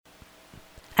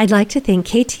I'd like to thank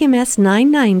KTMS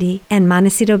 990 and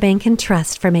Montecito Bank and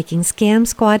Trust for making Scam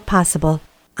Squad possible.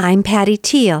 I'm Patty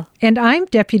Teal. And I'm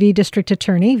Deputy District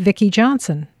Attorney Vicki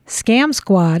Johnson. Scam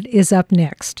Squad is up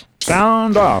next.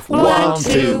 Sound off. 1,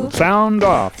 2. Sound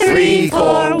off. 3,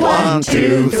 4. 1,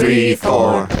 2, 3,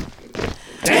 4.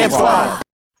 Scam Squad.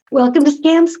 Welcome to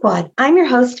Scam Squad. I'm your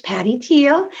host, Patty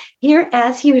Teal, here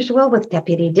as usual with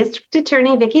Deputy District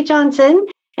Attorney Vicki Johnson.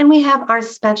 And we have our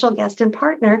special guest and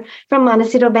partner from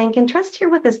Montecito Bank and Trust here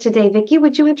with us today. Vicki,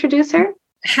 would you introduce her?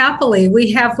 Happily,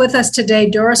 we have with us today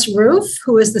Doris Roof,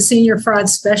 who is the Senior Fraud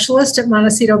Specialist at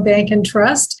Montecito Bank and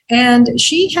Trust. And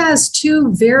she has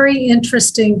two very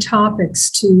interesting topics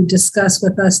to discuss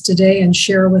with us today and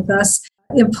share with us.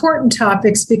 Important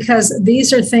topics because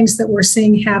these are things that we're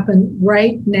seeing happen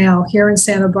right now here in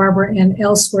Santa Barbara and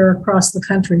elsewhere across the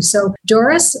country. So,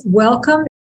 Doris, welcome.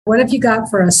 What have you got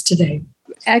for us today?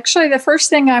 Actually, the first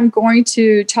thing I'm going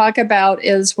to talk about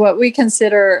is what we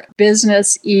consider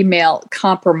business email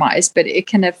compromise, but it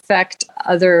can affect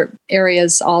other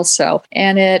areas also.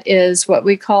 And it is what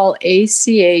we call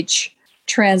ACH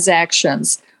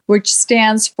transactions, which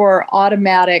stands for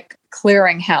automatic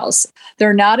clearinghouse.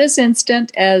 They're not as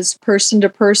instant as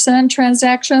person-to-person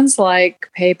transactions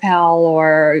like PayPal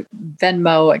or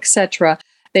Venmo, etc.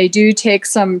 They do take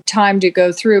some time to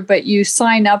go through, but you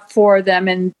sign up for them.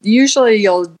 And usually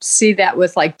you'll see that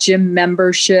with like gym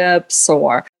memberships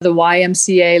or the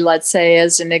YMCA, let's say,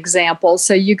 as an example.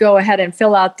 So you go ahead and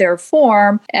fill out their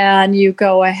form and you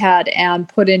go ahead and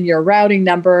put in your routing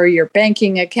number, your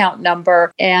banking account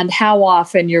number, and how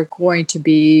often you're going to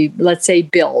be, let's say,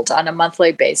 billed on a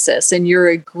monthly basis. And you're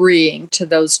agreeing to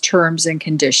those terms and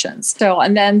conditions.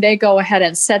 And then they go ahead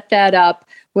and set that up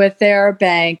with their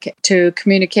bank to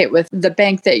communicate with the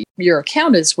bank that your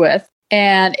account is with,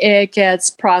 and it gets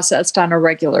processed on a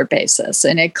regular basis,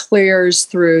 and it clears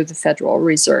through the Federal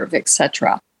Reserve,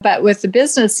 etc. But with the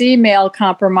business email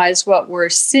compromise, what we're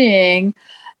seeing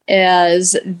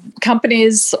is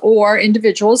companies or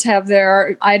individuals have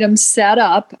their items set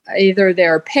up, either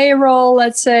their payroll,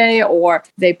 let's say, or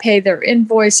they pay their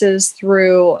invoices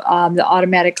through the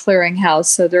automatic clearinghouse,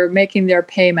 so they're making their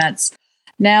payments.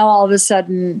 Now, all of a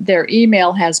sudden, their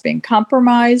email has been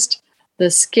compromised. The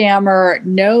scammer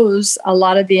knows a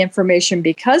lot of the information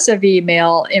because of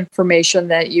email information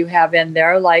that you have in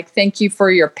there, like, thank you for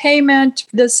your payment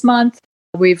this month.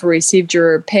 We've received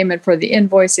your payment for the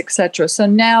invoice, etc. So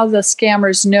now the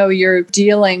scammers know you're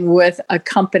dealing with a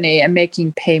company and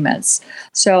making payments.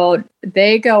 So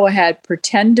they go ahead,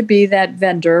 pretend to be that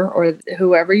vendor or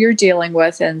whoever you're dealing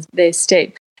with, and they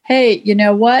state, hey, you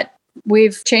know what?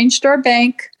 We've changed our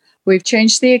bank, we've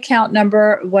changed the account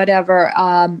number, whatever.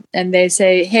 And they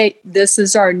say, hey, this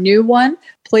is our new one.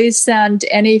 Please send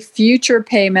any future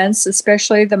payments,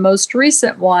 especially the most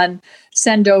recent one,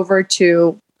 send over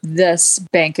to this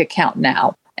bank account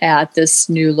now at this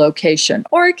new location.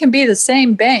 Or it can be the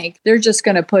same bank. They're just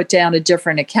going to put down a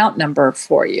different account number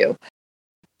for you.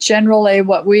 Generally,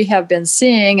 what we have been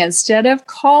seeing, instead of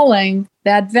calling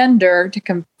that vendor to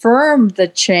confirm the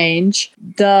change,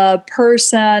 the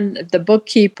person, the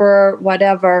bookkeeper,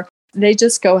 whatever, they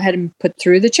just go ahead and put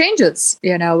through the changes,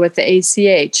 with the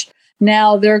ACH.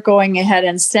 Now they're going ahead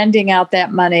and sending out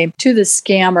that money to the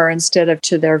scammer instead of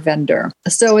to their vendor.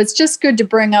 So it's just good to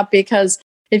bring up, because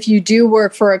if you do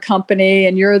work for a company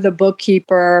and you're the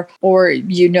bookkeeper, or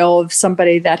you know of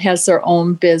somebody that has their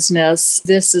own business,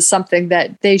 this is something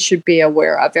that they should be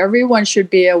aware of. Everyone should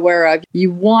be aware of.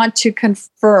 You want to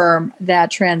confirm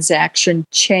that transaction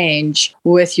change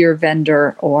with your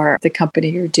vendor or the company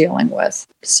you're dealing with.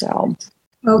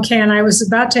 Okay, and I was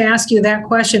about to ask you that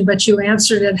question, but you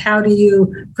answered it. How do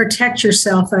you protect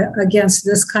yourself against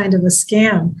this kind of a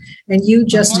scam? And you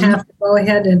just have to go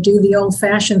ahead and do the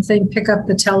old-fashioned thing, pick up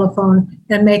the telephone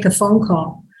and make a phone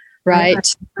call.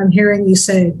 Right. I'm hearing you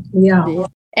say, yeah.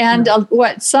 And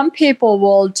what some people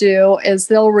will do is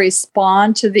they'll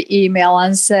respond to the email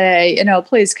and say,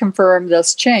 please confirm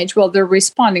this change. Well, they're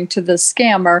responding to the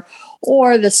scammer,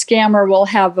 or the scammer will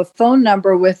have a phone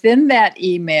number within that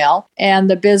email, and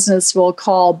the business will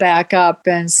call back up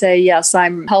and say, yes,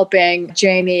 I'm helping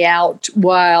Janie out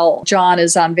while John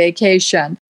is on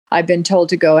vacation. I've been told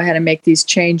to go ahead and make these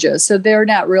changes. So they're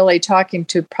not really talking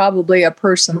to probably a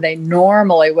person they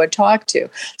normally would talk to.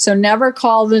 So never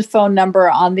call the phone number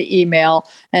on the email,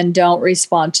 and don't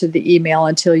respond to the email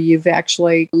until you've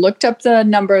actually looked up the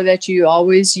number that you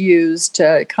always use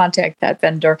to contact that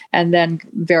vendor, and then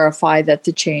verify that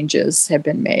the changes have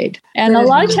been made. And a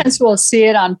lot of times we'll see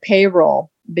it on payroll,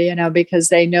 because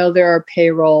they know there are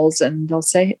payrolls, and they'll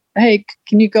say, hey,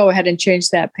 can you go ahead and change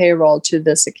that payroll to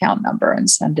this account number and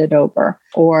send it over,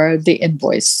 or the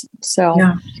invoice? So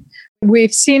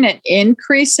we've seen an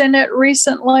increase in it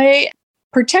recently.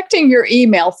 Protecting your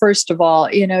email, first of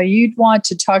all, you'd want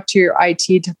to talk to your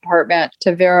IT department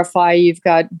to verify you've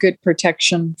got good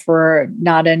protection for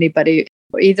not anybody.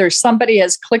 Either somebody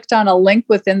has clicked on a link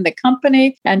within the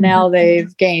company and now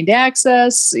they've gained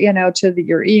access, to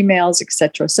your emails,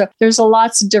 etc. So there's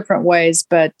lots of different ways,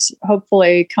 but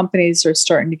hopefully companies are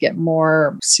starting to get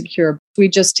more secure. We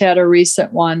just had a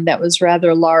recent one that was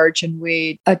rather large and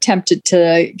we attempted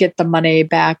to get the money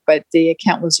back, but the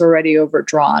account was already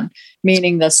overdrawn,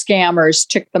 meaning the scammers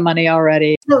took the money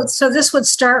already. So this would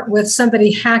start with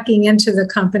somebody hacking into the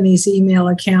company's email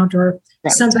account or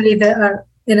somebody that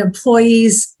an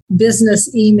employee's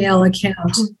business email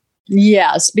account.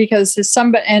 Yes, because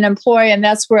an employee, and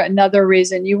that's where another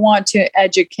reason you want to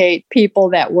educate people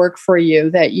that work for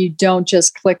you that you don't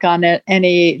just click on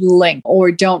any link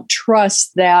or don't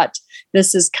trust that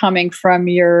this is coming from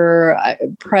your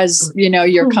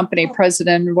your company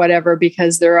president or whatever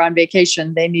because they're on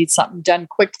vacation. They need something done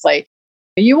quickly.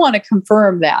 You want to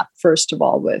confirm that, first of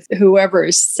all, with whoever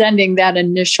is sending that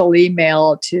initial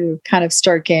email to kind of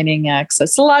start gaining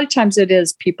access. A lot of times it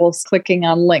is people clicking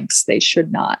on links they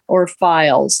should not, or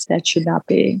files that should not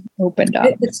be opened up.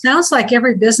 It sounds like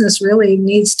every business really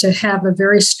needs to have a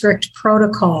very strict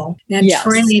protocol and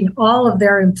train all of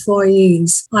their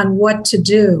employees on what to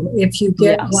do if you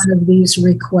get one of these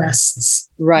requests.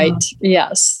 Right.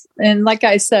 Yes. And like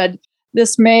I said,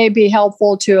 this may be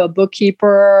helpful to a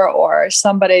bookkeeper or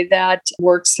somebody that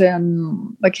works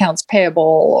in accounts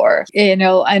payable or, and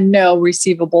know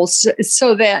receivables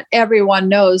so that everyone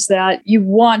knows that you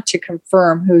want to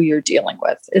confirm who you're dealing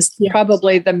with is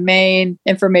probably the main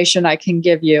information I can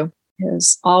give you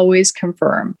is always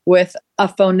confirm with a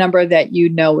phone number that you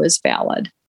know is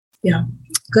valid. Yeah.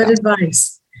 Good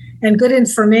advice and good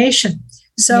information.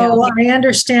 So I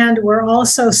understand we're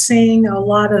also seeing a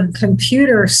lot of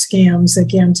computer scams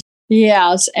again.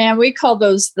 Yes, and we call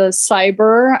those the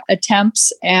cyber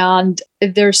attempts, and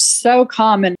they're so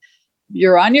common.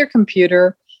 You're on your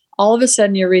computer, all of a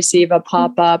sudden you receive a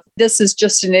pop-up. This is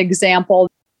just an example.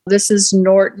 This is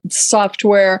Norton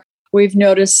software. We've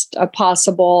noticed a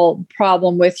possible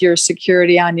problem with your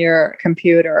security on your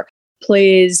computer.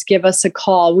 Please give us a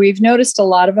call. We've noticed a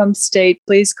lot of them state,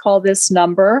 please call this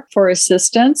number for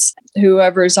assistance.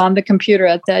 Whoever's on the computer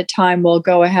at that time will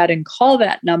go ahead and call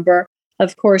that number.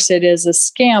 Of course, it is a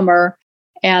scammer.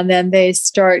 And then they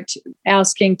start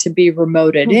asking to be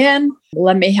remoted in.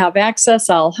 Let me have access.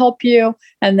 I'll help you.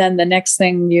 And then the next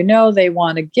thing you know, they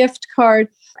want a gift card.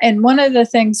 And one of the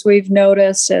things we've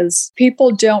noticed is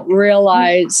people don't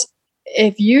realize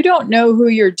if you don't know who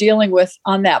you're dealing with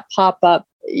on that pop-up,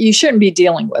 you shouldn't be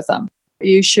dealing with them.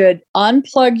 You should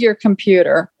unplug your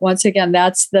computer. Once again,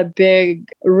 that's the big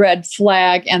red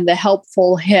flag and the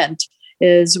helpful hint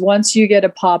is once you get a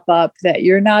pop-up that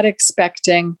you're not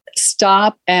expecting,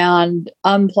 stop and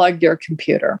unplug your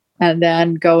computer and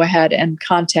then go ahead and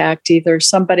contact either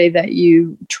somebody that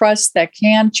you trust that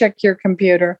can check your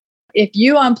computer. If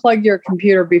you unplug your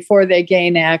computer before they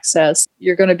gain access,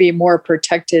 you're going to be more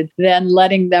protected than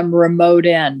letting them remote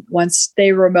in. Once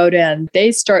they remote in,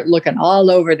 they start looking all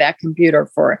over that computer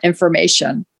for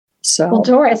information. So, well,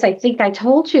 Doris, I think I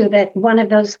told you that one of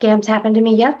those scams happened to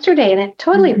me yesterday, and it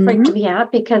totally freaked me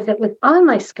out because it was on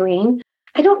my screen.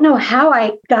 I don't know how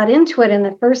I got into it in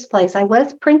the first place. I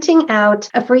was printing out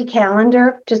a free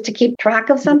calendar just to keep track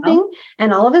of something,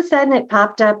 and all of a sudden it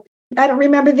popped up. I don't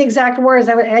remember the exact words.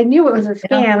 I knew it was a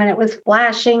scam and it was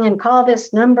flashing and call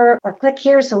this number or click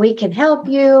here so we can help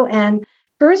you. And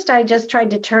first I just tried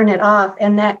to turn it off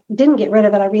and that didn't get rid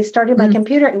of it. I restarted my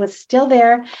computer. It was still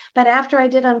there. But after I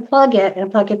did unplug it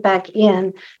and plug it back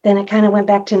in, then it kind of went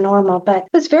back to normal. But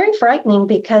it was very frightening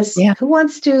because who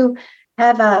wants to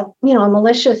have a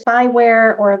malicious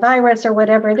spyware or a virus or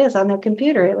whatever it is on their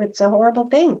computer? It's a horrible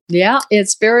thing. Yeah,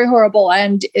 it's very horrible.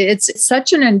 And it's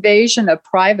such an invasion of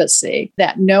privacy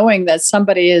that knowing that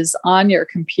somebody is on your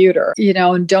computer,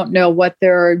 and don't know what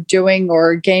they're doing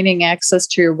or gaining access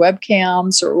to your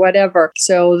webcams or whatever.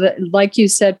 So like you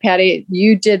said, Patty,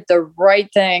 you did the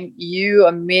right thing. You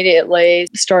immediately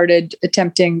started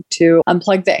attempting to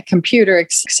unplug that computer,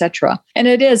 etc. And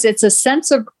it's a sense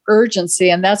of urgency.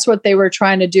 And that's what they were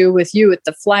trying to do with you with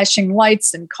the flashing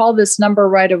lights and call this number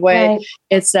right away. Right.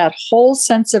 It's that whole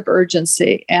sense of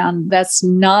urgency. And that's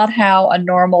not how a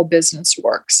normal business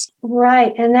works.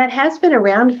 Right. And that has been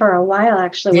around for a while,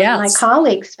 actually. One of my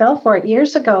colleagues fell for it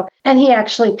years ago, and he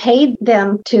actually paid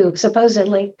them to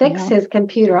supposedly fix his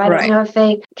computer. I don't know if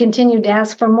they continued to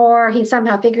ask for more. He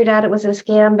somehow figured out it was a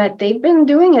scam, but they've been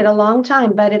doing it a long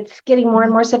time, but it's getting more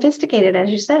and more sophisticated, as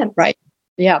you said. Right.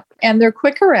 Yeah. And they're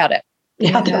quicker at it.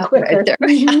 Yeah, they're quicker.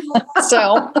 Right.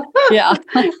 So, yeah.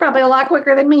 Probably a lot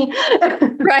quicker than me.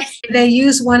 Right. They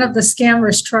use one of the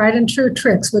scammers' tried and true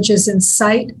tricks, which is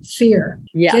incite fear.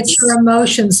 Yes. Get your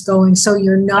emotions going so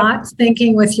you're not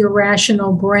thinking with your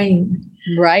rational brain.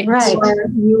 Right.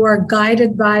 You are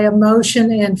guided by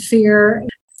emotion and fear.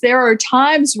 There are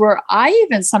times where I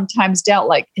even sometimes doubt,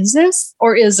 like, is this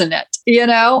or isn't it? You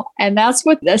know, and that's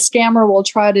what the scammer will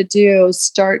try to do,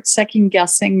 start second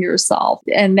guessing yourself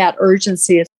and that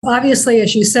urgency. Obviously,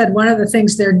 as you said, one of the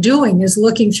things they're doing is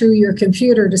looking through your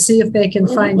computer to see if they can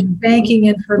find your banking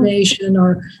information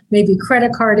or maybe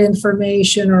credit card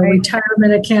information or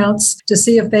retirement accounts to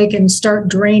see if they can start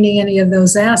draining any of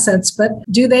those assets. But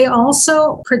do they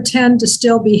also pretend to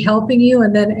still be helping you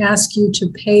and then ask you to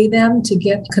pay them to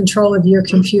get control of your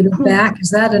computer back? Is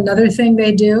that another thing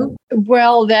they do?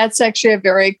 Well, that's actually a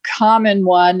very common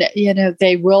one. You know,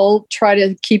 they will try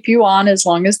to keep you on as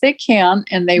long as they can,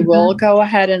 and they will go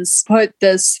ahead and put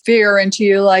this fear into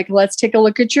you, like, let's take a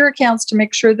look at your accounts to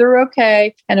make sure they're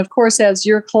okay. And of course, as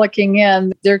you're clicking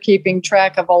in, they're keeping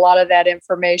track of a lot of that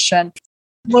information.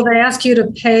 Will they ask you to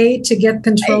pay to get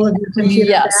control of your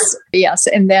computer back? Yes.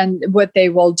 And then what they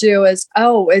will do is,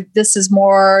 this is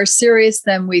more serious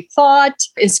than we thought.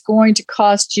 It's going to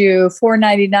cost you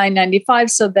 $499.95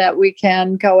 so that we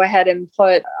can go ahead and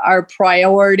put our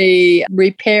priority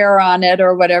repair on it,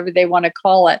 or whatever they want to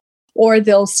call it. Or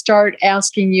they'll start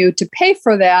asking you to pay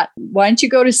for that. Why don't you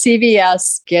go to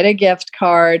CVS, get a gift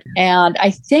card? And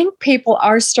I think people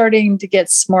are starting to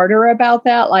get smarter about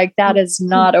that. Like, that is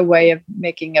not a way of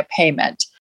making a payment.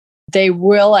 They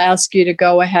will ask you to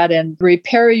go ahead and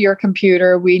repair your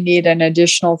computer. We need an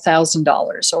additional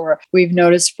 $1,000, or we've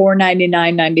noticed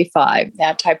 $499.95,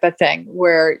 that type of thing,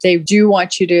 where they do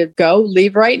want you to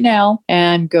leave right now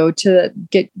and go to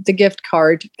get the gift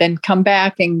card, then come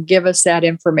back and give us that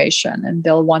information. And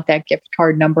they'll want that gift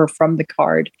card number from the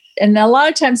card. And a lot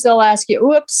of times they'll ask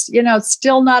you, oops, it's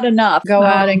still not enough. Go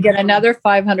out and get another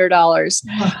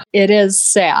 $500. It is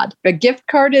sad. A gift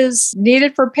card is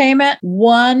needed for payment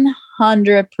 100%.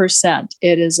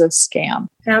 It is a scam.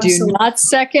 Absolutely. Do not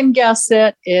second guess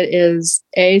it. It is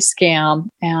a scam,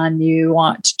 and you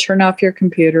want to turn off your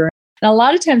computer. And a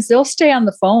lot of times they'll stay on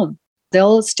the phone.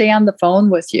 They'll stay on the phone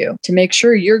with you to make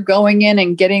sure you're going in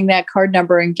and getting that card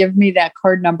number, and give me that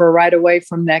card number right away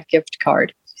from that gift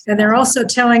card. And they're also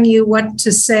telling you what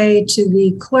to say to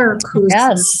the clerk who's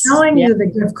selling you the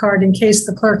gift card in case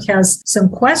the clerk has some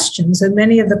questions. And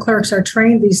many of the clerks are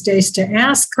trained these days to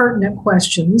ask pertinent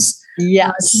questions.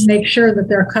 Yes. To make sure that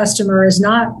their customer is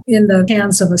not in the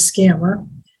hands of a scammer.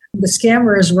 The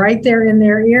scammer is right there in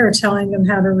their ear telling them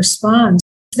how to respond.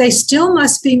 They still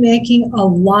must be making a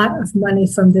lot of money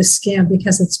from this scam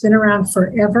because it's been around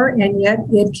forever, and yet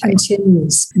it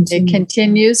continues. It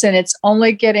continues, and it's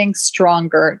only getting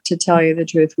stronger, to tell you the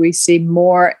truth. We see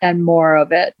more and more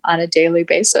of it on a daily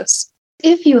basis.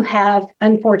 If you have,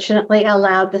 unfortunately,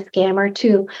 allowed the scammer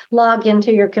to log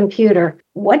into your computer,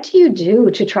 what do you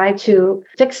do to try to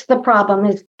fix the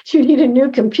problem? Do you need a new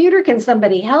computer? Can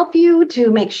somebody help you to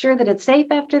make sure that it's safe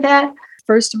after that?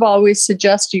 First of all, we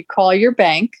suggest you call your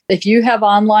bank. If you have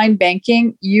online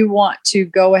banking, you want to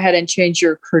go ahead and change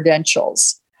your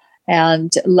credentials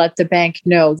and let the bank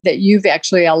know that you've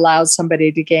actually allowed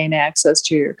somebody to gain access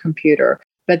to your computer.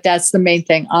 But that's the main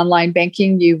thing. Online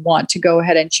banking, you want to go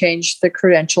ahead and change the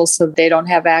credentials so they don't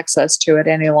have access to it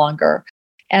any longer.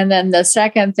 And then the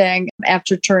second thing,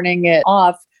 after turning it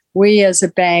off, we as a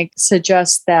bank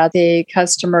suggest that the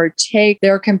customer take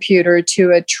their computer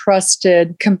to a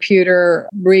trusted computer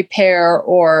repair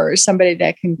or somebody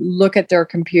that can look at their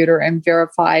computer and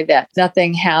verify that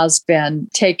nothing has been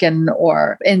taken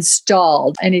or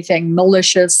installed, anything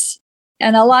malicious.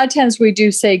 And a lot of times we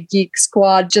do say Geek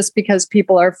Squad just because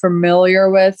people are familiar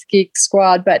with Geek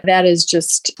Squad, but that is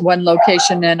just one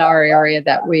location in our area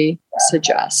that we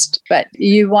suggest. But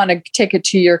you want to take it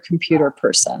to your computer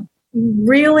person.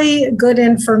 Really good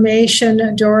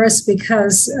information, Doris,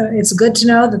 because it's good to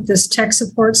know that this tech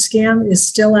support scam is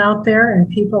still out there and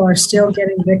people are still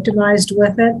getting victimized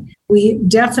with it. We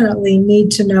definitely need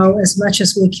to know as much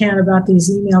as we can about these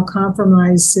email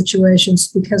compromise situations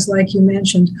because, like you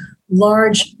mentioned,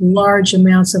 large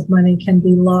amounts of money can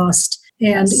be lost.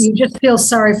 And you just feel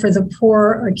sorry for the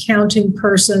poor accounting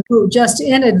person who just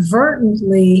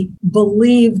inadvertently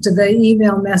believed the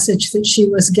email message that she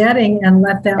was getting and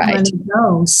let that money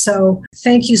go. So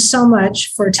thank you so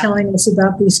much for telling us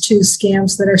about these two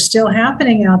scams that are still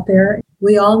happening out there.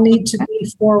 We all need to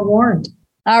be forewarned.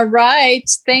 All right.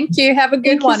 Thank you. Have a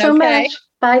good one. Thank you so much.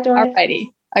 Bye, Doris. All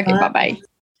righty. Okay, bye-bye.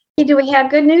 Do we have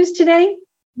good news today?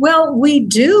 Well, we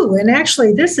do. And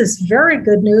actually, this is very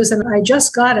good news. And I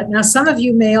just got it. Now, some of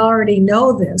you may already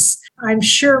know this. I'm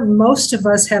sure most of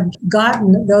us have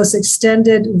gotten those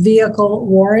extended vehicle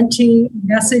warranty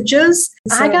messages.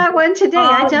 I got one today.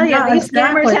 I tell you, these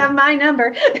scammers have my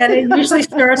number. And it usually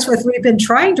starts with, we've been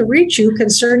trying to reach you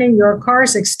concerning your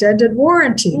car's extended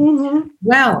warranty. Mm-hmm.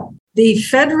 Well, the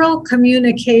Federal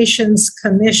Communications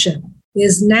Commission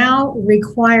is now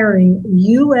requiring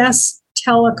U.S.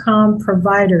 telecom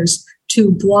providers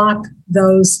to block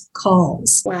those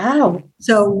calls. Wow.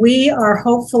 So we are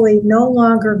hopefully no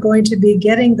longer going to be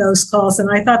getting those calls. And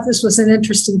I thought this was an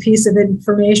interesting piece of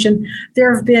information.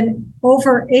 There have been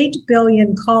over 8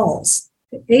 billion calls,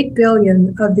 8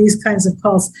 billion of these kinds of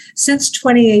calls since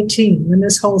 2018 when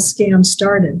this whole scam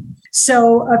started.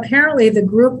 So apparently the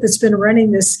group that's been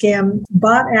running this scam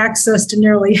bought access to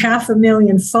nearly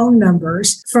 500,000 phone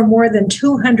numbers from more than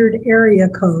 200 area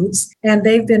codes. And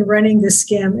they've been running this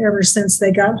scam ever since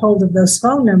they got hold of those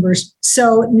phone numbers.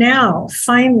 So now,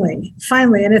 finally,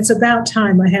 and it's about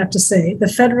time, I have to say, the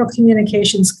Federal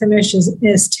Communications Commission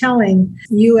is telling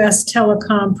U.S.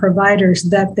 telecom providers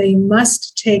that they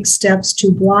must take steps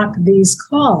to block these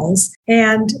calls.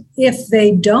 And if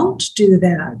they don't do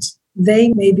that,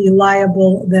 they may be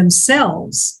liable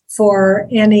themselves for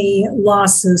any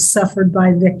losses suffered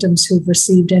by victims who've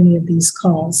received any of these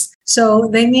calls. So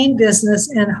they mean business,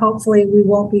 and hopefully we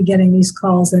won't be getting these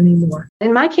calls anymore.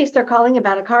 In my case, they're calling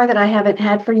about a car that I haven't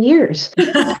had for years.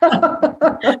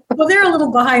 Well, they're a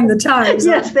little behind the times.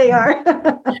 Yes, they are.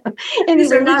 And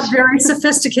these are not very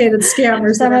sophisticated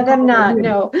scammers. Some of them not,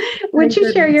 no. Would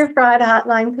you share your fraud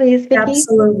hotline, please, Vicki?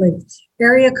 Absolutely.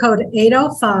 Area code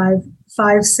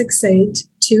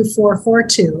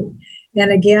 805-568-2442. And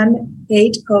again,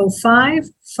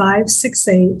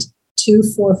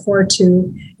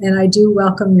 805-568-2442. And I do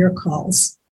welcome your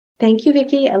calls. Thank you,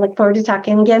 Vicki. I look forward to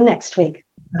talking again next week.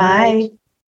 Bye.